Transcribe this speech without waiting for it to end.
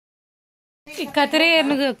ಈ ಕತ್ರಿ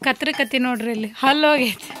ಏನು ಕತ್ರಿ ನೋಡ್ರಿ ಇಲ್ಲಿ ಹಲ್ಲು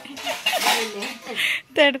ಹೋಗೈತಿ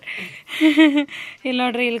ತಡ್ರಿ ಇಲ್ಲಿ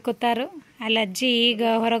ನೋಡ್ರಿ ಇಲ್ಲಿ ಕೂತಾರು ಅಲ್ಲಿ ಅಜ್ಜಿ ಈಗ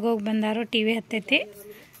ಹೊರಗೆ ಹೋಗಿ ಬಂದಾರು ಟಿವಿ ಹತ್ತೈತಿ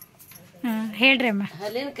ಹೇಳ್ರಿ ಅಮ್ಮ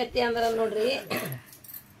ಹಲ್ಲಿನ ಕತ್ತಿ ಅಂದ್ರೆ ನೋಡ್ರಿ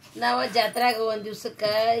ನಾವು ಜಾತ್ರೆಗೆ ಒಂದು ದಿವ್ಸಕ್ಕೆ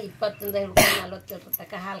 20 ಹಿಡ್ಕೊಂಡು 40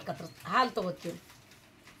 ತನಕ ಹಾಲು ತೊಗೋತೀವಿ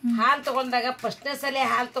ಹಾಲು ತೊಗೊಂಡಾಗ ಫಸ್ಟ್ನೇ ಸಲ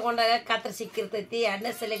ಹಾಲು ತೊಗೊಂಡಾಗ ಕತ್ರ ಸಿಕ್ಕಿರ್ತೈತಿ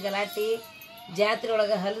ಎರಡನೇ ಸಲ ಗಲಾಟಿ ಜಾತ್ರೆ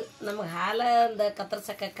ಒಳಗೆ ನಮಗೆ ಹಾಲಂದ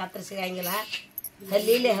ಕತ್ರ ಸಿಗಂಗಿಲ್ಲ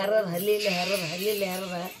ಹಲ್ಲಿಲಿ ಹರದ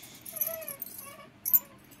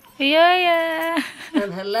ಅಯ್ಯೋ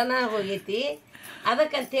ನನ್ನ ಹಲ್ಲನ ಹೋಗೈತಿ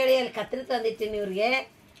ಅದಕ್ಕಂತೇಳಿ ಅಲ್ಲಿ ಕತ್ರಿ ತಂದಿಟ್ಟಿನಿ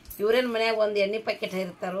ಇವ್ರೇನು ಮನ್ಯಾಗ ಒಂದು ಎಣ್ಣೆ ಪ್ಯಾಕೆಟ್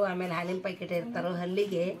ಇರ್ತಾರೋ ಆಮೇಲೆ ಹಾಲಿನ ಪ್ಯಾಕೆಟ್ ಇರ್ತಾರೋ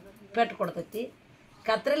ಹಲ್ಲಿಗೆ ಪೆಟ್ಟು ಕೊಡ್ತೈತಿ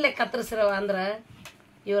ಕತ್ರಿಲ್ಲೇ ಕತ್ತರಿಸಿರವ ಅಂದ್ರೆ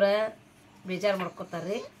ಇವ್ರ ಬೇಜಾರು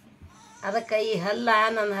ಮಾಡ್ಕೊತಾರ್ರಿ ಅದಕ್ಕೆ ಈ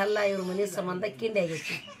ನನ್ನ ಹಲ್ಲ ಇವ್ರ ಮನೆ ಸಂಬಂಧ ಕಿಂಡಿ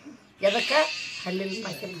ಆಗೈತಿ ಅದಕ್ಕೆ ಹಾಲಿನ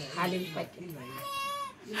ಪ್ಯಾಕೆಟ್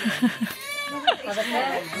ಅದಕ್ಕೆ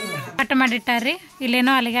ಕಟ್ ಮಾಡಿಟ್ಟಾರ್ರಿ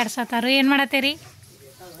ಇಲ್ಲೇನೋ ಅಲ್ಲಿಗಾಡ್ಸತ್ತಾರು ಏನು ಮಾಡತ್ತೀರಿ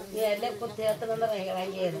ನೀವು ಅಲ್ಲೇ ಕೂತು ಹೇಳ್ತಾನಂದ್ರೆ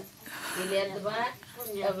ಹಂಗೆ ಇದೆ ಇಲ್ಲಿ ಎದ್ದು ಬಾ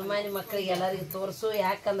ಅಭಿಮಾನಿ ಮಕ್ಕಳಿಗೆ ಎಲ್ಲರಿಗೂ ತೋರಿಸು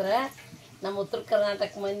ಯಾಕಂದ್ರೆ ನಮ್ಮ ಉತ್ತರ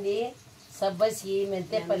ಕರ್ನಾಟಕ ಮಂದಿ ಸಬ್ಬಸ್ಗಿ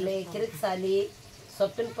ಮೆಂತೆ ಪಲ್ಯ ಕಿರಿಕ್ ಸಾಲಿ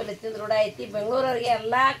ಸೊಪ್ಪಿನ ಪಲ್ಯ ತಿಂದು ರೂಢ ಐತಿ ಬೆಂಗಳೂರವ್ರಿಗೆ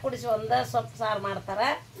ಎಲ್ಲ ಕುಡಿಸಿ ಒಂದೇ ಸೊಪ್ಪು ಸಾರು ಮಾಡ್ತಾರೆ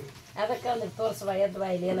ಅದಕ್ಕೆ ಒಂದು ತೋರಿಸುವ ಎದ್ದು ಬಾ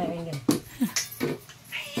ಇಲ್ಲಿ ಏನಾಗಂಗೆ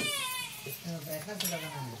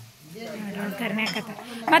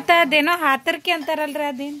ಮತ್ತು ಅದೇನೋ ಹಾತರ್ಕಿ ಅಂತಾರಲ್ರಿ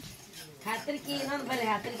ಅದೇನು ಹಾತರ್ಕಿ ಇನ್ನೊಂದು ಬರೀ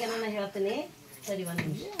ಹಾತರ್ಕಿ ನಾನು ಹೇಳ್ತೀನಿ ಸರಿ ಒಂದು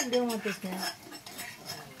ನಿಮಿಷ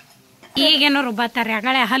ಈಗೇನೋ ರುಬ್ಬತ್ತಾರೆ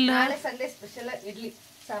ಅಗಳೆ ಹಲ್ಲು ಸಂಡೆ ಸ್ಪೆಷಲ್ ಇಡ್ಲಿ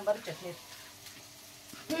ಸಾಂಬಾರು ಚಟ್ನಿ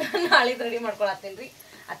ನಾಳೆ ರೆಡಿ ಮಾಡ್ಕೊಳತ್ತೇನೆ ರೀ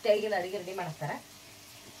ಅತ್ತೆಗಿನ ಅಡಿಗೆ ರೆಡಿ ಮಾಡತ್ತಾರ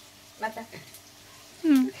ಮತ್ತೆ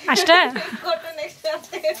ಅಷ್ಟ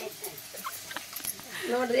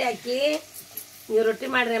ನೋಡ್ರಿ ಅಕ್ಕಿ ನೀವು ರೊಟ್ಟಿ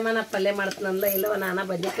ಮಾಡ್ರಿ ಅಮ್ಮ ನಾ ಪಲ್ಯ ಮಾಡ್ತೀನಂದ ಇಲ್ಲವ ನಾನು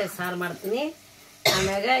ಬದ್ನೆಕಾಯಿ ಸಾರು ಮಾಡ್ತೀನಿ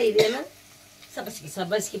ಆಮ್ಯಾಗ ಇದೇನು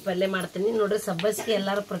ಸಬ್ಬಸ್ಗಿ ಪಲ್ಯ ಮಾಡ್ತೀನಿ ನೋಡ್ರಿ ಸಬ್ಬಸ್ಗಿ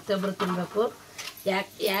ಎಲ್ಲರೂ ಪ್ರತಿಯೊಬ್ಬರು ತಿನ್ಬೇಕು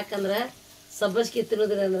ಯಾಕಂದ್ರೆ ಸಬ್ಬಸ್ಗಿ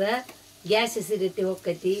ತಿನ್ನೋದ್ರಂದ್ರೆ ಗ್ಯಾಸ್ ಎಸಿಡಿಟಿ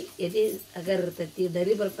ಹೋಗ್ತೈತಿ ಎದೆ ಅಗರ್ ಇರ್ತೈತಿ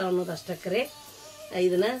ಡರಿ ಬರ್ತಾವ ಅನ್ನೋದು ಅಷ್ಟಕ್ಕರೆ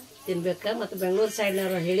ಇದನ್ನ ತಿನ್ಬೇಕು ಮತ್ತು ಬೆಂಗಳೂರು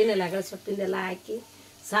ಸೈಡ್ನವ್ರು ಹೇಳಿನಲ್ಲ ಅಗಳ ಸೊಪ್ಪಿಂದೆಲ್ಲ ಹಾಕಿ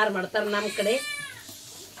ಸಾರು ಮಾಡ್ತಾರೆ ನಮ್ಮ ಕಡೆ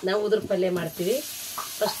ನಾವು ಉದ್ರ ಪಲ್ಯ ಮಾಡ್ತೀವಿ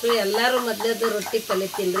ಫಸ್ಟು ಎಲ್ಲರೂ ಮೊದಲೇದು ರೊಟ್ಟಿ ಪಲ್ಯ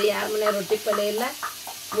ತಿನ್ನಿರಿ ಯಾರ ಮನೆ ರೊಟ್ಟಿ ಪಲ್ಯ ಇಲ್ಲ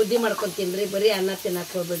ಮುದ್ದೆ ಮಾಡ್ಕೊಂಡು ತಿನ್ನಿರಿ ಬರೀ ಅನ್ನ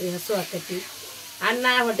ತಿನ್ನಕ್ಕೆ ಹೋಗ್ಬೇಡ್ರಿ ಹಸು ಆಕೈತಿ ಅನ್ನ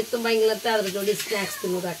ಹೊಟ್ಟೆ ತುಂಬಂಗಿಲ್ಲ ಅಂತ ಅದ್ರ ಜೋಡಿ ಸ್ನ್ಯಾಕ್ಸ್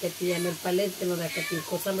ತಿನ್ನೋದು ಆಕೈತಿ ಆಮೇಲೆ ಪಲ್ಯ ತಿನ್ನೋದು ಆಕೈತಿ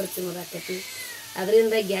ಕೋಸಂಬರಿ ತಿನ್ನೋದು ಆಕೈತಿ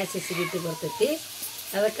ಅದರಿಂದ ಗ್ಯಾಸ್ ಎಸಿಡಿಟಿ ಬರ್ತೈತಿ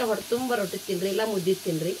ಅದಕ್ಕೆ ಹೊಟ್ಟೆ ತುಂಬ ರೊಟ್ಟಿ ತಿನ್ನಿರಿ ಇಲ್ಲ ಮುದ್ದೆ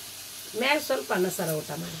ತಿನ್ನಿರಿ ಮ್ಯಾಗ ಸ್ವಲ್ಪ ಅನ್ನ ಸಾರ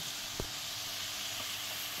ಊಟ ಮಾಡಿ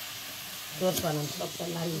ತೋರ್ಪ ನಮ್ಮ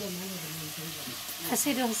ಸೊಪ್ಪೆಲ್ಲ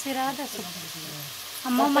ಹಸಿರಾದ ಸೊಪ್ಪು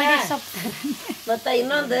ಅಮ್ಮ ಮಾಡಿ ಸೊಪ್ಪು ಮತ್ತು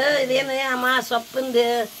ಇನ್ನೊಂದು ಇದೇನು ಅಮ್ಮ ಸೊಪ್ಪಿಂದು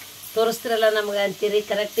ತೋರಿಸ್ತಿರಲ್ಲ ನಮ್ಗೆ ಅಂತೀರಿ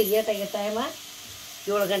ಕರೆಕ್ಟಿಗೆ ಏಟಾಗೈತೆ ಟೈಮ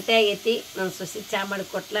 7 ಗಂಟೆ ಆಗೈತಿ ನಾನು ಸೊಸಿ ಚಾ ಮಾಡಿ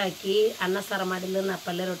ಕೊಟ್ಲ ಹಾಕಿ ಅನ್ನ ಸಾರ ಮಾಡಿಲ್ಲ ನಾ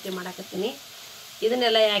ಪಲ್ಯ ರೊಟ್ಟಿ ಮಾಡಾಕತ್ತೀನಿ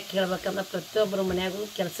ಇದನ್ನೆಲ್ಲ ಯಾಕೆ ಹೇಳ್ಬೇಕಂದ್ರೆ ಪ್ರತಿಯೊಬ್ಬರು ಮನ್ಯಾಗೂ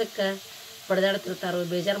ಕೆಲಸಕ್ಕೆ ಹೊಡೆದಾಡ್ತಿರ್ತಾರೋ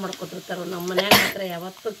ಬೇಜಾರು ಮಾಡ್ಕೊತಿರ್ತಾರೋ ನಮ್ಮ ಮನ್ಯಾಗ ಮಾತ್ರ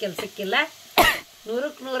ಯಾವತ್ತೂ ಕೆಲಸಕ್ಕಿಲ್ಲ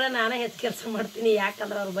 100ಕ್ಕೆ 100 ನಾನೇ ಹೆಚ್ಚು ಕೆಲಸ ಮಾಡ್ತೀನಿ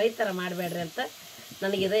ಯಾಕಂದ್ರೆ ಅವ್ರು ಬೈತಾರೆ ಮಾಡಬೇಡ್ರಿ ಅಂತ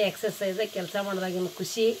ನನಗಿದೆ ಎಕ್ಸಸೈಸ ಕೆಲಸ ಮಾಡಿದಾಗಿನ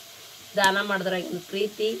ಖುಷಿ ದಾನ ಮಾಡಿದ್ರಾಗಿನ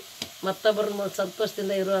ಪ್ರೀತಿ ಮತ್ತೊಬ್ಬರನ್ನ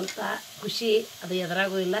ಸಂತೋಷದಿಂದ ಇರುವಂಥ ಖುಷಿ ಅದು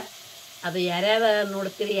ಎದುರಾಗೂ ಇಲ್ಲ ಅದು ಯಾರ್ಯಾರು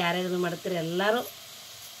ನೋಡ್ತೀರಿ ಯಾರ್ಯಾರು ಮಾಡ್ತೀರಿ ಎಲ್ಲರೂ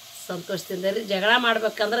ಸಂತೋಷದಿಂದ ರೀ ಜಗಳ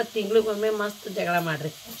ಮಾಡ್ಬೇಕಂದ್ರೆ ತಿಂಗಳಿಗೊಮ್ಮೆ ಮಸ್ತ್ ಜಗಳ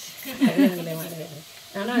ಮಾಡಿರಿ ಮಾಡಿರಿ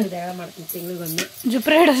ನಾನು ಹಂಗೆ ಜಗಳ ಮಾಡ್ತೀನಿ ತಿಂಗಳಿಗೊಮ್ಮೆ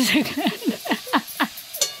ಜುಪ್ರ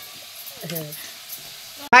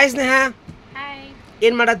ಹಾಯ್ ಸ್ನೇಹ ಹಾಯ್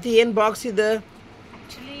ಏನು ಮಾಡತ್ತಿ ಏನು ಬಾಕ್ಸ್ ಇದು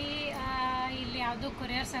ಆ್ಯಕ್ಚುಲಿ ಇಲ್ಲಿ ಯಾವುದೋ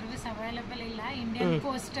ಕೊರಿಯರ್ ಸರ್ವಿಸ್ ಅವೈಲೇಬಲ್ ಇಲ್ಲ ಇಂಡಿಯನ್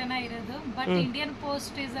ಪೋಸ್ಟ್ ಇರೋದು but Indian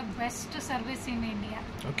post is the best service in India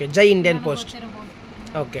okay Jai Indian post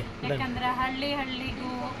okay ಯಾಕಂದ್ರೆ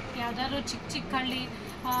ಹಳ್ಳಿಗೂ ಯಾವ್ದಾದ್ರು ಚಿಕ್ಕ ಹಳ್ಳಿ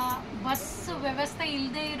ಬಸ್ ವ್ಯವಸ್ಥೆ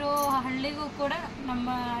ಇಲ್ಲದೆ ಇರೋ ಹಳ್ಳಿಗೂ ಕೂಡ ನಮ್ಮ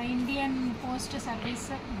ಇಂಡಿಯನ್ ಪೋಸ್ಟ್ ಸರ್ವಿಸ್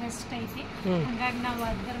ಬೆಸ್ಟ್ ಐತಿ ಹಾಗಾಗಿ ನಾವು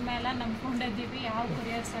ಅದ್ರ ಮೇಲೆ ನಂಬ್ಕೊಂಡಿದ್ದೀವಿ ಯಾವ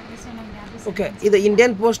ಕೊರಿಯರ್ ಸರ್ವಿಸ್ ನಮ್ಗೆ ಯಾವುದು ಓಕೆ ಇದು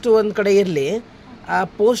ಇಂಡಿಯನ್ ಪೋಸ್ಟ್ ಒಂದು ಕಡೆ ಇರಲಿ ಆ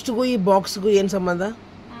ಪೋಸ್ಟ್ಗೂ ಈ ಬಾಕ್ಸ್ಗೂ ಏನು ಸಂಬಂಧ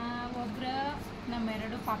ಒಬ್ರು ನಮ್ಮ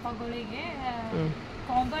 2 ಪಾಪಗಳಿಗೆ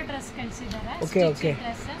ಕಾಂಬೋ ಡ್ರೆಸ್ ಕಳಿಸಿದ್ದಾರೆ ಓಕೆ ಓಕೆ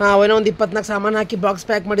ಹಾಂ ಏನೋ ಒಂದು 24 ಸಾಮಾನು ಹಾಕಿ ಬಾಕ್ಸ್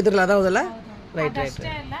ಪ್ಯಾಕ್ ಮಾಡಿದ್ರಲ್ಲ ಅದಾವದಲ್ಲ ರೈಟ್ ರೈಟ್ ಅಷ್ಟೇ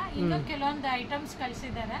ಅಲ್ಲ ಇನ್ನು ಕೆಲವೊಂದು ಐಟಮ್ಸ್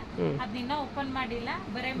ಕಳಿಸಿದ್ದಾರೆ ಅದನ್ನ ಓಪನ್ ಮಾಡಿಲ್ಲ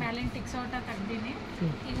ಬರೀ ಮ್ಯಾಲಿನ ಟಿಕ್ಸ್ ಔಟ್ ತೆಗ್ದೀನಿ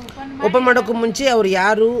ಈಗ ಓಪನ್ ಮಾಡೋಕ್ಕೂ ಮುಂಚೆ ಅವ್ರು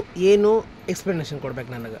ಯಾರು ಏನು ಎಕ್ಸ್ಪ್ಲನೇಷನ್ ಕೊಡ್ಬೇಕು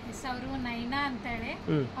ನನಗೆ ಅವರು ನೈನಾ ಅಂತೇಳಿ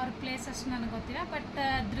ಅವ್ರ ಪ್ಲೇಸ್ ಅಷ್ಟು ನನಗೆ ಗೊತ್ತಿಲ್ಲ ಬಟ್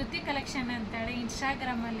ಧೃತಿ ಕಲೆಕ್ಷನ್ ಅಂತೇಳಿ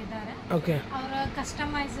ಇನ್ಸ್ಟಾಗ್ರಾಮ್ ಅಲ್ಲಿ ಇದ್ದಾರೆ ಓಕೆ ಅವರು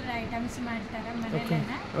ಕಸ್ಟಮೈಸ್ಡ್ ಐಟಮ್ಸ್ ಮಾಡ್ತಾರೆ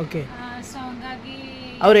ಮನೇಲೇನೆ ಓಕೆ ಸೊ ಹಂಗಾಗಿ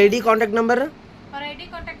ಅವ್ರ ಐ ಡಿ ಕಾಂಟ್ಯಾಕ್ಟ್ ನಂಬರ್ ಅವ್ರ ಐ ಡಿ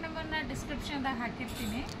ಕಾಂಟ್ಯಾಕ್ಟ್ ನಂಬರ್ನ ಡಿಸ್ಕ್ರಿಪ್ಷನ್ದಾಗ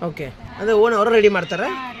ಹಾಕಿರ್ತೀನಿ ಓಕೆ ಅದೇ ಓನ್ ಅವರು ರೆಡಿ ಮಾಡ್ತಾರಾ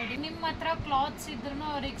ರೆಡಿ ನಿಮ್ಮ ಹತ್ರ ಕ್ಲಾತ್ಸ್ ಇದ್ರೂ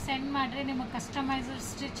ಅವ್ರಿಗೆ ಸೆಂಡ್ ಮಾಡ್ರಿ, ನಿಮಗೆ ಕಸ್ಟಮೈಸರ್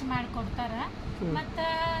ಸ್ಟಿಚ್ ಮಾಡಿಕೊಡ್ತಾರ. ಮತ್ತು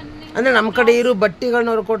ಅಂದ್ರೆ ನಮ್ಮ ಕಡೆ ಇರೋ ಬಟ್ಟೆಗಳನ್ನ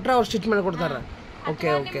ಅವ್ರು ಕೊಟ್ರೆ ಅವ್ರು ಸ್ಟಿಚ್ ಮಾಡಿ ಕೊಡ್ತಾರ. Okay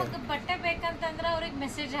okay. ನಿಮಗೆ ಬಟ್ಟೆ ಬೇಕಂತಂದ್ರೆ ಅವ್ರಿಗೆ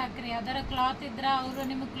ಮೆಸೇಜ್ ಹಾಕ್ರಿ, ಯಾವ್ದಾರ ಕ್ಲಾತ್ ಇದ್ರೆ ಅವರು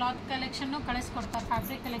ನಿಮಗೆ ಕ್ಲಾತ್ ಕಲೆಕ್ಷನ್ ಕಳಿಸ್ಕೊಡ್ತಾರೆ,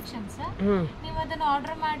 ಫ್ಯಾಬ್ರಿಕ್ ಕಲೆಕ್ಷನ್ಸ್. ನೀವು ಅದನ್ನ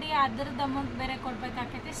ಆರ್ಡರ್ ಮಾಡಿ ಅದ್ರದ್ದು ಅಮೌಂಟ್ ಬೇರೆ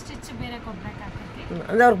ಕೊಡ್ಬೇಕಾಕೈತಿ, ಸ್ಟಿಚ್ ಬೇರೆ ಕೊಡ್ಬೇಕಾಕೈತಿ.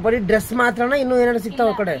 ಅಂದ್ರೆ ಅವ್ರಿಗೆ ಬರೀ ಡ್ರೆಸ್ ಮಾತ್ರನ ಇನ್ನೂ ಏನಾದ್ರು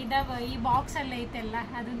ಸಿಗ್ತಾವ ಕಡೆ? ಇದಾವ, ಈ ಬಾಕ್ಸ್ ಅಲ್ಲಿ ಐತೆಲ್ಲ,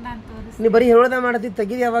 ಅದನ್ನ ನಾನು ತೋರಿಸ್ತೀನಿ. ನೀ ಬರೀ ಹೇಳೋದ ಮಾಡತಿ,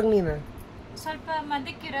 ತೆಗಿದಿ ಯಾವಾಗ ನೀನು? ಸ್ವಲ್ಪ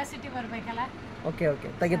ಮಂದಿ ಕ್ಯೂರಿಯಾಸಿಟಿ ಬರ್ಬೇಕಲ್ಲ. ಓಕೆ ಓಕೆ,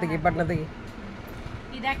 ತೆಗಿ ಪಟ್ನ ತೆಗಿ.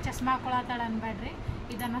 ಇದ್ಯಾಕೆ ಚಸ್ಮಾ ಹಾಕೊಳತ್ತಾಳ ಅನ್ಬೇಡ್ರಿ,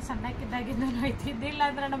 ಇದನ್ನ ಸಣ್ಣಕ್ಕಿದ್ದಾಗಿದ್ದು ಐತಿದ್ದಿಲ್ಲ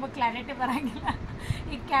ಅಂದ್ರೆ ನಮಗೆ ಕ್ಲಾರಿಟಿ ಬರಂಗಿಲ್ಲ.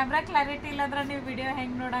 ಈ ಕ್ಯಾಮ್ರಾ ಕ್ಲಾರಿಟಿ ಇಲ್ಲ ಅಂದ್ರೆ ನೀವು ವಿಡಿಯೋ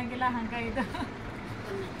ಹೆಂಗೆ ನೋಡಂಗಿಲ್ಲ, ಹಂಗ ಇದು.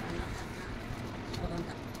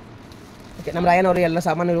 ಓಕೆ, ನಮ್ಮ ರಾಯನ್ ಅವ್ರಿಗೆ ಎಲ್ಲ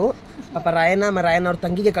ಸಾಮಾನು ಇವು. ಪಾಪ ರಾಯನ್ ಅವ್ರ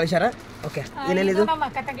ತಂಗಿಗೆ ಕಳಿಸ್ಯಾರ. ಓಕೆ, ಏನೇನಿದು? ನಮ್ಮ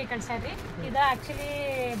ಅಕ್ಕ ತಂಗಿ ಕಳ್ಸ್ಯಾರಿ. ಇದು ಆ್ಯಕ್ಚುಲಿ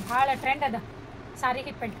ಭಾಳ ಟ್ರೆಂಡ್ ಅದ, ಸಾರಿ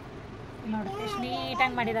ಹಿಪ್ ಬೆಲ್ಟ್. ನೋಡಿ ಎಷ್ಟು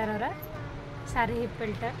ನೀಟಾಗಿ ಮಾಡಿದಾರ ಅವ್ರು, ಸಾರಿ ಹಿಪ್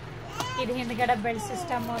ಬೆಲ್ಟ್. ಇದು ಹಿಂದ್ಗಡೆ ಬೆಲ್ಟ್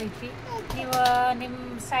ಸಿಸ್ಟಮ್ ಐತಿ. ನೀವು ನಿಮ್ಮ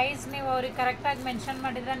ಸೈಜ್ ನೀವು ಅವ್ರಿಗೆ ಕರೆಕ್ಟಾಗಿ ಮೆನ್ಷನ್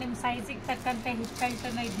ಮಾಡಿದ್ರೆ ನಿಮ್ಮ ಸೈಜಿಗೆ ತಕ್ಕಂತೆ ಹಿಪ್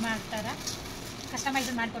ಬೆಲ್ಟನ್ನು ಇದು ಮಾಡ್ತಾರೆ, ಕಸ್ಟಮೈಸ್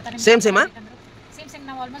ಮಾಡಿಕೊಡ್ತಾರೆ. ಸೇಮ್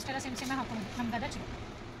ನಾವು ಆಲ್ಮೋಸ್ಟ್ ಎಲ್ಲ ಸೇಮ್ ಹಾಕೊಂಡು ನಮ್ಗೆ ಅದ ಚಲೋ.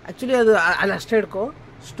 ಆ್ಯಕ್ಚುಲಿ ಅದು ಅಲ್ಲಿ ಅಷ್ಟೇ ಹಿಡ್ಕೊ.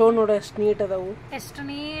 ಸ್ಟೋನ್ ನೋಡಿ ಎಷ್ಟು ನೀಟ್ ಅದಾವು, ಎಷ್ಟು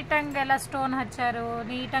ನೀಟಂಗೆಲ್ಲ ಸ್ಟೋನ್ ಹಚ್ಚಾರು,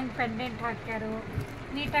 ನೀಟಂಗೆ ಪೆಂಡೆಂಟ್ ಹಾಕ್ಯಾರು,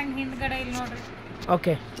 ನೀಟಂಗೆ ಹಿಂದ್ಗಡೆ ಇಲ್ಲಿ ನೋಡ್ರಿ.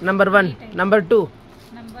 Okay, number 1. ನಂಬರ್ 2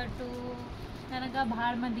 ನನಗೆ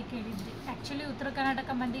ಭಾಳ ಮಂದಿ ಕೇಳಿದ್ರಿ. ಆ್ಯಕ್ಚುಲಿ ಉತ್ತರ ಕರ್ನಾಟಕ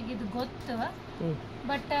ಮಂದಿಗೆ ಇದು ಗೊತ್ತು,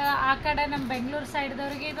 ಬಟ್ ಆ ಕಡೆ ನಮ್ಮ ಬೆಂಗಳೂರು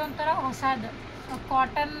ಸೈಡ್ದವ್ರಿಗೆ ಇದೊಂಥರ ಹೊಸದು.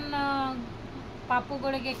 ಕಾಟನ್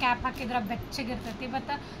ಪಾಪುಗಳಿಗೆ ಕ್ಯಾಪ್ ಹಾಕಿದ್ರೆ ಬೆಚ್ಚಗಿರ್ತೈತಿ,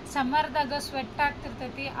 ಮತ್ತು ಸಮ್ಮರ್ದಾಗ ಸ್ವೆಟ್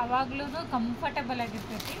ಆಗ್ತಿರ್ತೈತಿ, ಅವಾಗ್ಲೂ ಕಂಫರ್ಟೇಬಲ್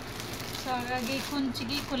ಆಗಿರ್ತೈತಿ. ಸೊ ಹಾಗಾಗಿ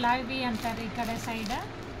ಕುಂಚಿಗಿ ಕುಲಾವಿ ಅಂತಾರೆ ಈ ಕಡೆ ಸೈಡ್,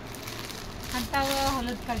 ಅಂಥವು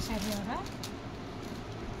ಹೊಲದ ಕಳ್ಸ್ಯಾರಿ ಅವರು.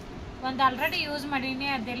 ಒಂದು ಆಲ್ರೆಡಿ ಯೂಸ್ ಮಾಡೀನಿ,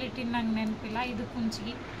 ಅದೆಲ್ಲಿಟ್ಟಿನ ನಂಗೆ ನೆನಪಿಲ್ಲ. ಇದು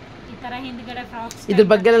ಕುಂಚಿಗಿ, ಈ ಥರ ಹಿಂದ್ಗಡೆ ಫ್ರಾಕ್ಸ್. ಇದ್ರ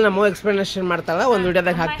ಬಗ್ಗೆ ನಮ್ಮ ಎಕ್ಸ್ಪ್ಲನೇಷನ್ ಮಾಡ್ತಾಳ, ಒಂದು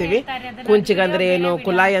ವಿಡಿಯೋದಾಗ ಹಾಕ್ತೀವಿ. ಕುಂಚಿಗೆ ಅಂದ್ರೆ ಏನು,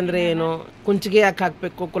 ಕುಲಾಯಿ ಅಂದ್ರೆ ಏನು, ಕುಂಚಿಗೆ ಯಾಕೆ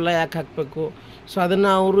ಹಾಕಬೇಕು, ಕುಲಾಯಿ ಯಾಕೆ ಹಾಕಬೇಕು. ಸೊ ಅದನ್ನ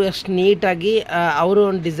ಅವರು ಎಷ್ಟು ನೀಟಾಗಿ ಅವರು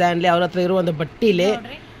ಒಂದು ಡಿಸೈನ್ಲಿ ಅವ್ರ ಹತ್ರ ಇರೋ ಒಂದು ಬಟ್ಟಿಲೆ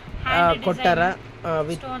ಕೊಟ್ಟಾರ,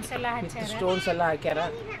 ವಿತ್ ಸ್ಟೋನ್ಸ್ ಎಲ್ಲ ಹಾಕ್ಯಾರ.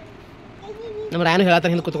 ನಮ್ಮ ರಾಯನ್ ಹೇಳತ್ತಾರ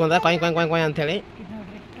ಹಿಂದೆ ಕುತ್ಕೊಂಡ ಕಾಯ್ ಕಾಯ್ ಕಾಯ್ ಕಾಯ್ ಅಂತೇಳಿ.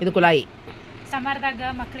 ಇದು ಕುಲಾಯಿ. ಸಮರ್ದಾಗ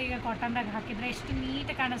ಮಕ್ಕಳಿಗೆ ಕಾಟನ್ದಾಗ ಹಾಕಿದ್ರೆ ಎಷ್ಟು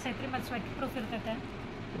ನೀಟ್ ಕಾಣಿಸ್ತೈತ್ರಿ, ಮತ್ತು ಸ್ವೆಟ್ ಪ್ರೂಫ್ ಇರ್ತೈತೆ.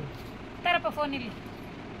 ತರಪ್ಪ ಫೋನ್ ಇಲ್ಲಿ.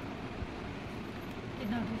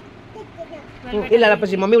 ಇಲ್ಲ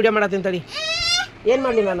ಅಪ್ಪಜಿ, ಮಮ್ಮಿ ವಿಡಿಯೋ ಮಾಡತ್ತೀನಿ ತಡಿ. ಏನು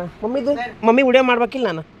ಮಾಡಲಿ ನಾನು? ಮಮ್ಮಿ ವಿಡಿಯೋ ಮಾಡ್ಬೇಕಿಲ್ಲ,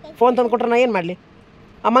 ನಾನು ಫೋನ್ ತಂದು ಕೊಟ್ರೆ ನಾ ಏನು ಮಾಡಲಿ?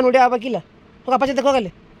 ಅಮ್ಮನ ವಿಡಿಯೋ ಆಗ್ಬೇಕಿಲ್ಲ? ಹೋಗಿ ಅಪ್ಪ ಜೊತೆಗೆ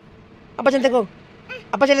ಹೋಗಲ್ಲಿ, ಅಪ್ಪ ಜೊತೆಗೆ ಹೋಗು.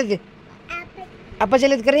 ಅಪ್ಪ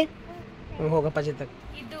ಚೆಲ್ಲಿದ್ ಕರಿ. ಹೋಗಪ್ಪ ಜೊತೆಗೆ.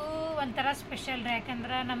 ಇದು ಒಂಥರ ಸ್ಪೆಷಲ್ ರೀ,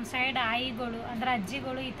 ಯಾಕಂದ್ರೆ ನಮ್ಮ ಸೈಡ್ ಆಯಿಗಳು ಅಂದ್ರೆ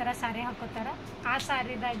ಅಜ್ಜಿಗಳು ಈ ಥರ ಸಾರಿ ಹಾಕೋತಾರ. ಆ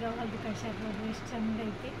ಸಾರಿದಾಗ ಹೊಲ್ದು ಕಳ್ಸ್ಯಾರ ನೋಡ್ರಿ, ಎಷ್ಟು ಚಂದ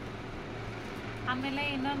ಐತಿ. ಆಮೇಲೆ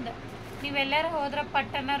ಇನ್ನೊಂದು, ನೀವೆಲ್ಲರೂ ಹೋದ್ರೆ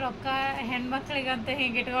ಪಟ್ಟನ ರೊಕ್ಕ ಹೆಣ್ಮಕ್ಳಿಗಂತ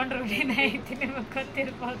ಹಿಂಗೆ ಇಟ್ಕೊಂಡು ರೂಢಿನ ಐತಿ, ನಿಮಗೆ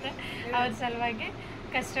ಗೊತ್ತಿರ್ಬೋದು. ಅವ್ರ ಸಲುವಾಗಿ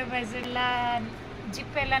ಕಸ್ಟಮೈಸ್ ಎಲ್ಲ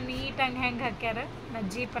ಜಿಪ್ ಎಲ್ಲ ನೀಟಾಗಿ ಹೆಂಗೆ ಹಾಕ್ಯಾರ. ನಾ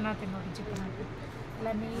ಜೀಪ್ ಅನ್ನತ್ತೀನಿ ನೋಡಿ, ಜಿಪ್ ಅನ್ನತ್ತೀನಿ ಎಲ್ಲ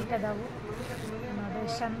ನೀಟ್ ಅದಾವು ನೋಡಿ,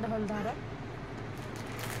 ಚಂದ ಹೊಲ್ದಾರ.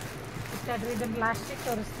 ಇಷ್ಟಾದ್ರಿ, ಇದನ್ನು ಲಾಸ್ಟಿಗೆ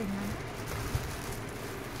ತೋರಿಸ್ತೀನಿ ನಾನು.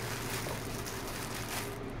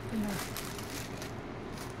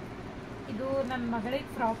 ಇದು ನನ್ನ ಮಗಳಿಗೆ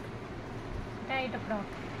ಫ್ರಾಕ್, ಟೈಟ್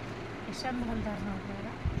ಫ್ರಾಕ್, ಚಂದ ಹೊಲ್ದಾರ ನೋಡ್ರಿ.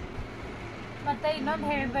 ಮತ್ತು ಇನ್ನೊಂದು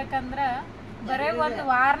ಹೇಳ್ಬೇಕಂದ್ರೆ ಬರೀ ಒಂದು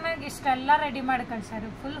ವಾರನಾಗ ಇಷ್ಟೆಲ್ಲ ರೆಡಿ ಮಾಡಿ ಕಳ್ಸಾರ,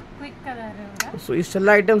 ಫುಲ್ ಕ್ವಿಕ್ ಅದಾರೆ ಅವರು. ಸೊ ಇಷ್ಟೆಲ್ಲ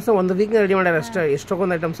ಐಟಮ್ಸ್ ಒಂದು ವೀಕ್ ರೆಡಿ ಮಾಡ್ಯಾರ ಅಷ್ಟೇ.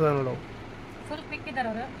 ಎಷ್ಟೊಂದು ಐಟಮ್ಸ್ ಅದ ನೋಡು, ಫುಲ್ ಕ್ವಿಕ್ ಇದಾರೆ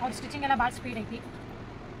ಅವರು. ಅವ್ರ ಸ್ಟಿಚಿಂಗ್ ಎಲ್ಲ ಭಾಳ ಸ್ಪೀಡ್ ಐತಿ.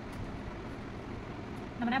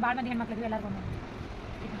 ನಮ್ಮನೆ ಭಾಳ ಮಂದಿ ಹೆಣ್ಮಕ್ಳಿದ್ವಿ, ಎಲ್ಲರಿಗೂ ಒಂದು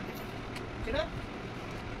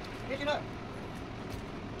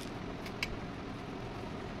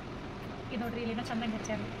ಇದು ನೋಡ್ರಿ, ಇಲ್ಲಿನ ಚಂದಂಗೆ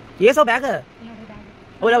ಹಚ್ಚಾರ. ಏಸೋ ಬ್ಯಾಗ್ ನೋಡ್ರಿ ಬ್ಯಾಗ್,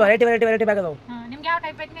 ಓಲ್ಲ ವೆರೈಟಿ ಬ್ಯಾಗ್ ಅದಾವು. ನಿಮ್ಗೆ ಯಾವ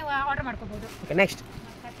ಟೈಪ್ ಬೇಕು ನೀವು ಆರ್ಡರ್ ಮಾಡ್ಕೋಬೋದು. ಓಕೆ, ನೆಕ್ಸ್ಟ್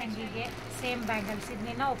ತಂಗಿಗೆ ಸೇಮ್ ಬ್ಯಾಂಗಲ್ಸ್.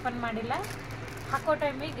 ಇದನ್ನೇನೋ ಓಪನ್ ಮಾಡಿಲ್ಲ, ಹಾಕೋ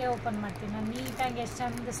ಟೈಮಿಗೆ ಓಪನ್ ಮಾಡ್ತೀನಿ ನಾನು. ನೀಟಾಗಿ ಎಷ್ಟು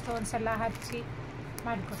ಚಂದ ಸ್ಟೋನ್ಸ್ ಎಲ್ಲ ಹಚ್ಚಿ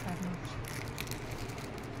ಮಾಡಿಕೊಡ್ತಾರೆ ನೋಡಿ.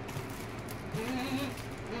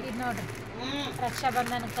 ಇದು ನೋಡ್ರಿ,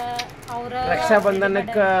 ರಕ್ಷಾಬಂಧನಕ್ಕೆ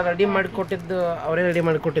ರೆಡಿ ಮಾಡಿಕೊಟ್ಟಿದ್ದು ಅವರೇ ರೆಡಿ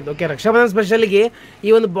ಮಾಡಿಕೊಟ್ಟಿದ್ದು. ಓಕೆ, ರಕ್ಷಾಬಂಧನ ಸ್ಪೆಷಲ್ಗೆ ಈ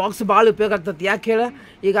ಒಂದು ಬಾಕ್ಸ್ ಭಾಳ ಉಪಯೋಗ ಆಗ್ತದೆ. ಯಾಕೆ ಹೇಳ,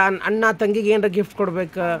 ಈಗ ಅಣ್ಣ ತಂಗಿಗೆ ಏನಾರ ಗಿಫ್ಟ್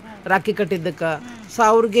ಕೊಡ್ಬೇಕು ರಾಖಿ ಕಟ್ಟಿದ್ದಕ್ಕೆ, ಸೊ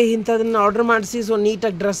ಅವ್ರಿಗೆ ಇಂಥದನ್ನ ಆರ್ಡರ್ ಮಾಡಿಸಿ, ಸೊ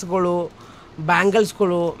ನೀಟಾಗಿ ಡ್ರೆಸ್ಗಳು,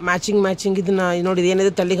 ಬ್ಯಾಂಗಲ್ಸ್ಗಳು, ಮ್ಯಾಚಿಂಗ್ ಇದನ್ನ ನೋಡಿ,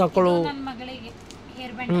 ಏನಿದೆ ತಲೆಗೆ ಹಾಕೊಳ್ಳು.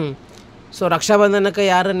 ಸೊ ರಕ್ಷಾಬಂಧನಕ್ಕೆ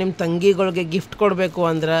ಯಾರು ನಿಮ್ಮ ತಂಗಿಗಳಿಗೆ ಗಿಫ್ಟ್ ಕೊಡಬೇಕು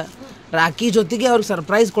ಅಂದ್ರೆ, ರಾಖಿ ಜೊತೆಗೆ ಅವ್ರಿಗೆ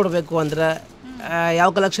ಸರ್ಪ್ರೈಸ್ ಕೊಡಬೇಕು ಅಂದ್ರೆ ಯಾವ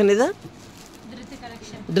ಕಲೆಕ್ಷನ್ ಇದೆ?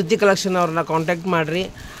 ಧೃತಿ ಕಲೆಕ್ಷನ್ ಅವ್ರನ್ನ ಕಾಂಟ್ಯಾಕ್ಟ್ ಮಾಡಿರಿ.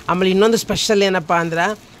 ಆಮೇಲೆ ಇನ್ನೊಂದು ಸ್ಪೆಷಲ್ ಏನಪ್ಪ ಅಂದ್ರೆ,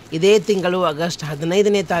 ಇದೇ ತಿಂಗಳು ಆಗಸ್ಟ್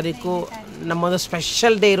 15ನೇ ತಾರೀಕು ನಮ್ಮೊಂದು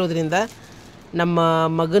ಸ್ಪೆಷಲ್ ಡೇ ಇರೋದ್ರಿಂದ ನಮ್ಮ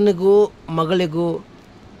ಮಗನಿಗೂ ಮಗಳಿಗೂ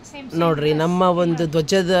ನೋಡ್ರಿ ನಮ್ಮ ಒಂದು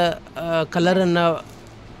ಧ್ವಜದ ಕಲರನ್ನು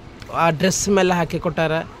ಆ ಡ್ರೆಸ್ ಮೇಲೆ ಹಾಕಿ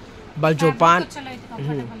ಕೊಟ್ಟಾರ. ಭಾಳ ಜೋಪಾನ್ ಚಲೋ ಐತಿ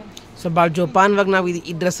ಕಂಫರ್ಟಬಲ್. ಸೊ ಭಾಳ ಜೋಪಾನವಾಗಿ ನಾವು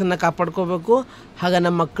ಈ ಡ್ರೆಸ್ಸನ್ನು ಕಾಪಾಡ್ಕೋಬೇಕು. ಹಾಗೆ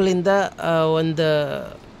ನಮ್ಮ ಮಕ್ಕಳಿಂದ ಒಂದು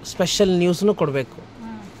ಸ್ಪೆಷಲ್ ನ್ಯೂಸ್ನು ಕೊಡಬೇಕು.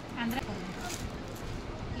 ಅಂದರೆ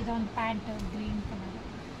ಇದೊಂದು ಪ್ಯಾಂಟ್ ಗ್ರೀನ್ ಕಲರ್,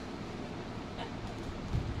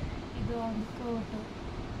 ಇದು ಒಂದು ಕೋಟು,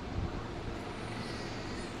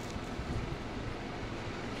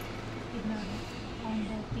 ಇದು ನೋಡಿ ಒಂದು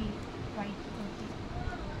ಧೋತಿ, ವೈಟ್ ಧೋತಿ.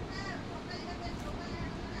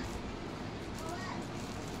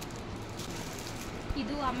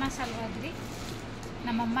 ಇದು ಅಮ್ಮ ಸಲುವಾಗಿ ರೀ,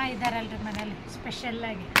 ನಮ್ಮಮ್ಮ ಇದ್ದಾರಲ್ರಿ ಮನೇಲಿ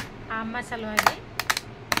ಸ್ಪೆಷಲ್ಲಾಗಿ, ಆ ಅಮ್ಮ ಸಲುವಾಗಿ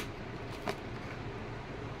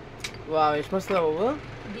ವಾವ್ ಎಷ್ಟು ಮಸ್ತ್ ಅವು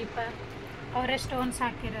ದೀಪ ಅವರೇ ಸ್ಟೋನ್ಸ್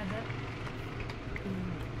ಹಾಕಿರೋದು.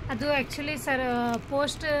 ಅದು ಆ್ಯಕ್ಚುಲಿ ಸರ್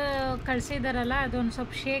ಪೋಸ್ಟ್ ಕಳಿಸಿದಾರಲ್ಲ, ಅದೊಂದು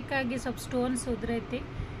ಸ್ವಲ್ಪ ಶೇಕ್ ಆಗಿ ಸ್ವಲ್ಪ ಸ್ಟೋನ್ಸ್ ಉದ್ರೈತಿ.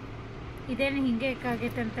 ಇದೇನು ಹಿಂಗೆ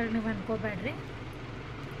ಏಕಾಗೈತೆ ಅಂತೇಳಿ ನೀವು ಅನ್ಕೋಬೇಡ್ರಿ,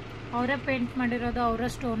 ಅವರೇ ಪೇಂಟ್ ಮಾಡಿರೋದು, ಅವರೇ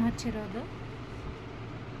ಸ್ಟೋನ್ ಹಚ್ಚಿರೋದು.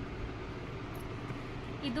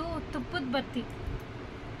 ಇದು ತುಪ್ಪದ ಬತ್ತಿ,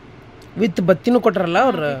 ವಿತ್ ಬತ್ತಿನೂ ಕೊಟ್ರಲ್ಲ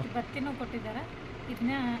ಅವ್ರು, ಬತ್ತಿನೂ ಕೊಟ್ಟಿದ್ದಾರೆ.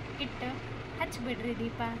 ಇದನ್ನ ಇಟ್ಟು ಹಚ್ಬಿಡ್ರಿ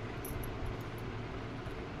ದೀಪ.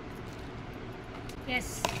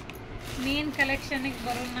 ಎಸ್, ಮೇನ್ ಕಲೆಕ್ಷನಿಗೆ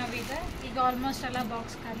ಬರೋಣ ನಾವೀಗ. ಈಗ ಆಲ್ಮೋಸ್ಟ್ ಎಲ್ಲ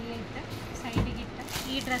ಬಾಕ್ಸ್ ಖಾಲಿ ಐತೆ, ಸೈಡಿಗೆ ಇಟ್ಟು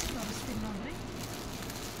ಈ ಡ್ರೆಸ್ ತೋರಿಸ್ತೀನಿ ನೋಡ್ರಿ.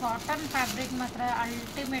 ಕಾಟನ್ ಫ್ಯಾಬ್ರಿಕ್ ಮಾತ್ರ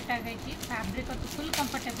ಅಲ್ಟಿಮೇಟ್ ಆಗೈತಿ. ಫ್ಯಾಬ್ರಿಕ್ ಅಂತೂ ಫುಲ್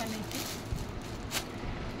ಕಂಫರ್ಟೇಬಲ್ ಐತಿ.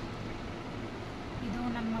 ಇದು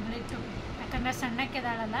ನನ್ನ ಮಗಳಿಟ್ಟು, ಯಾಕಂದ್ರೆ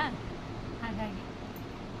ಸಣ್ಣಕ್ಕಿದಾಳಲ್ಲ ಹಾಗಾಗಿ.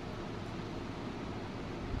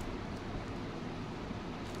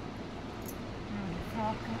 ನೋಡಿ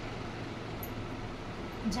ಫ್ರಾಕ್,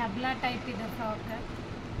 ಜಬ್ಲಾ ಟೈಪ್ ಇದೆ ಫ್ರಾಕ್.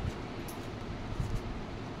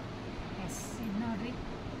 ಎಸ್, ಇದು ನೋಡ್ರಿ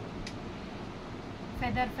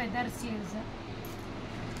ಫೆದರ್ ಸ್ಲೀವ್ಸ್.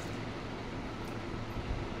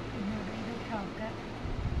 ಇದು ನೋಡ್ರಿ, ಇದು ಫ್ರಾಕ್.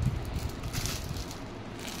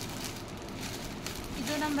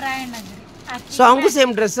 ಇದು ನಮ್ಮ ರಾಯಣ್ಣಗ್ರಿ. ಸೊ ಹಂಗೂ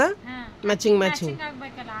ಸೇಮ್ ಡ್ರೆಸ್ ಮ್ಯಾಚಿಂಗ್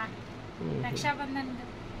ಆಗ್ಬೇಕಲ್ಲ ರಕ್ಷಾ ಬಂಧನ್.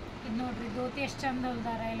 ಇದು ನೋಡ್ರಿ ಧೋತಿ ಎಷ್ಟು ಚಂದ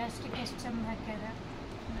ಹೊಲ್ದಾರ, ಎಲಾಸ್ಟಿಕ್ ಎಷ್ಟು ಚಂದ ಹಾಕ್ಯಾರ,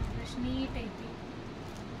 ಎಷ್ಟು ನೀಟ್ ಐತಿ,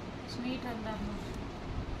 ಎಷ್ಟು ನೀಟ್ ಹೊಲ್ದಾರ ನೋಡ್ರಿ.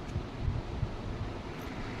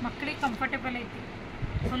 ಮಕ್ಕಳಿಗೆ ಕಂಫರ್ಟೇಬಲ್ ಐತಿ,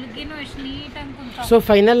 ಹೊಲಿಗೆನೂ ಎಷ್ಟು ನೀಟಾಗಿ ಕುಂತ. ಸೊ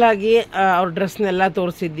ಫೈನಲ್ ಆಗಿ ಅವ್ರ ಡ್ರೆಸ್ನೆಲ್ಲ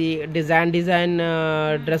ತೋರಿಸಿದ್ದಿ. ಡಿಸೈನ್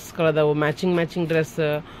ಡ್ರೆಸ್ಗಳದಾವು, ಮ್ಯಾಚಿಂಗ್ ಡ್ರೆಸ್,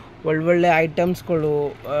 ಒಳ್ಳೊಳ್ಳೆ ಐಟಮ್ಸ್ಗಳು,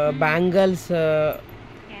 bangles,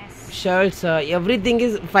 shirts, everything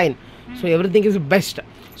is fine. So everything is best.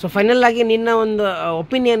 So final ಆಗಿ ನಿನ್ನ ಒಂದು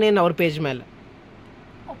ಒಪಿನಿಯನ್ ಏನು ಅವ್ರ ಪೇಜ್ ಮೇಲೆ?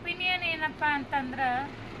 ಒಪಿನಿಯನ್ ಏನಪ್ಪ ಅಂತಂದ್ರೆ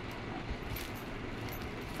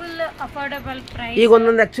ಫುಲ್ ಅಫೋರ್ಡಬಲ್ ಪ್ರೈಸ್. ಈಗ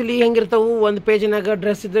ಒಂದೊಂದು ಆ್ಯಕ್ಚುಲಿ ಹೆಂಗಿರ್ತಾವೆ, ಒಂದು ಪೇಜ್ನಾಗ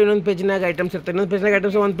ಡ್ರೆಸ್ ಇರ್ತವೆ, ಇನ್ನೊಂದು ಪೇಜ್ನಾಗ ಐಟಮ್ಸ್ ಇರ್ತವೆ, ಇನ್ನೊಂದು ಪೇಜ್ನಾಗ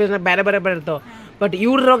ಐಟಮ್ಸ್, ಒಂದು ಪೇಜ್ನಾಗ ಬೇರೆ ಇರ್ತಾವೆ. ಬಟ್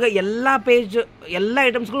ಇವ್ರೊಳಗೆ ಎಲ್ಲ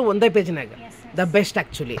ಐಟಮ್ಸ್ಗಳು ಒಂದೇ ಪೇಜ್ನಾಗ ದ ಬೆಸ್ಟ್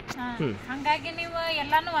ಆ್ಯಕ್ಚುಲಿ. ಹಾಗಾಗಿ ನೀವು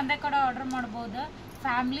ಎಲ್ಲಾನು ಒಂದೇ ಕಡೆ ಆರ್ಡರ್ ಮಾಡ್ಬೋದು.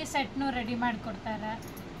 ಫ್ಯಾಮಿಲಿ ಸೆಟ್ನು ರೆಡಿ ಮಾಡಿಕೊಡ್ತಾರೆ,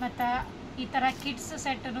 ಮತ್ತು ಈ ಥರ ಕಿಡ್ಸ್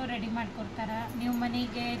ಸೆಟ್ಟನ್ನು ರೆಡಿ ಮಾಡಿಕೊಡ್ತಾರೆ. ನೀವು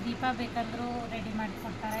ಮನೆಗೆ ದೀಪ ಬೇಕಂದ್ರೂ ರೆಡಿ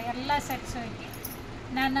ಮಾಡಿಕೊಡ್ತಾರೆ. ಎಲ್ಲ ಸೆಟ್ಸ್ ಐತಿ.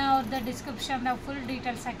 ನಾನು ಅವ್ರದ್ದು ಡಿಸ್ಕ್ರಿಪ್ಷನ್ದಾಗ ಫುಲ್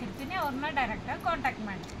ಡೀಟೇಲ್ಸ್ ಹಾಕಿರ್ತೀನಿ, ಅವ್ರನ್ನ ಡೈರೆಕ್ಟಾಗಿ ಕಾಂಟ್ಯಾಕ್ಟ್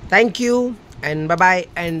ಮಾಡಿ. Thank you and boy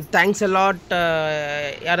and thanks a lot.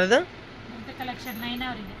 ಯಾರದು? ಕಲೆಕ್ಷನ್ 9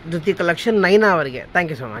 ಅವರಿಗೆ. ಧೃತಿ ಕಲೆಕ್ಷನ್ 9 ಅವರಿಗೆ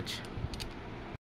ಥ್ಯಾಂಕ್ ಯು ಸೊ ಮಚ್.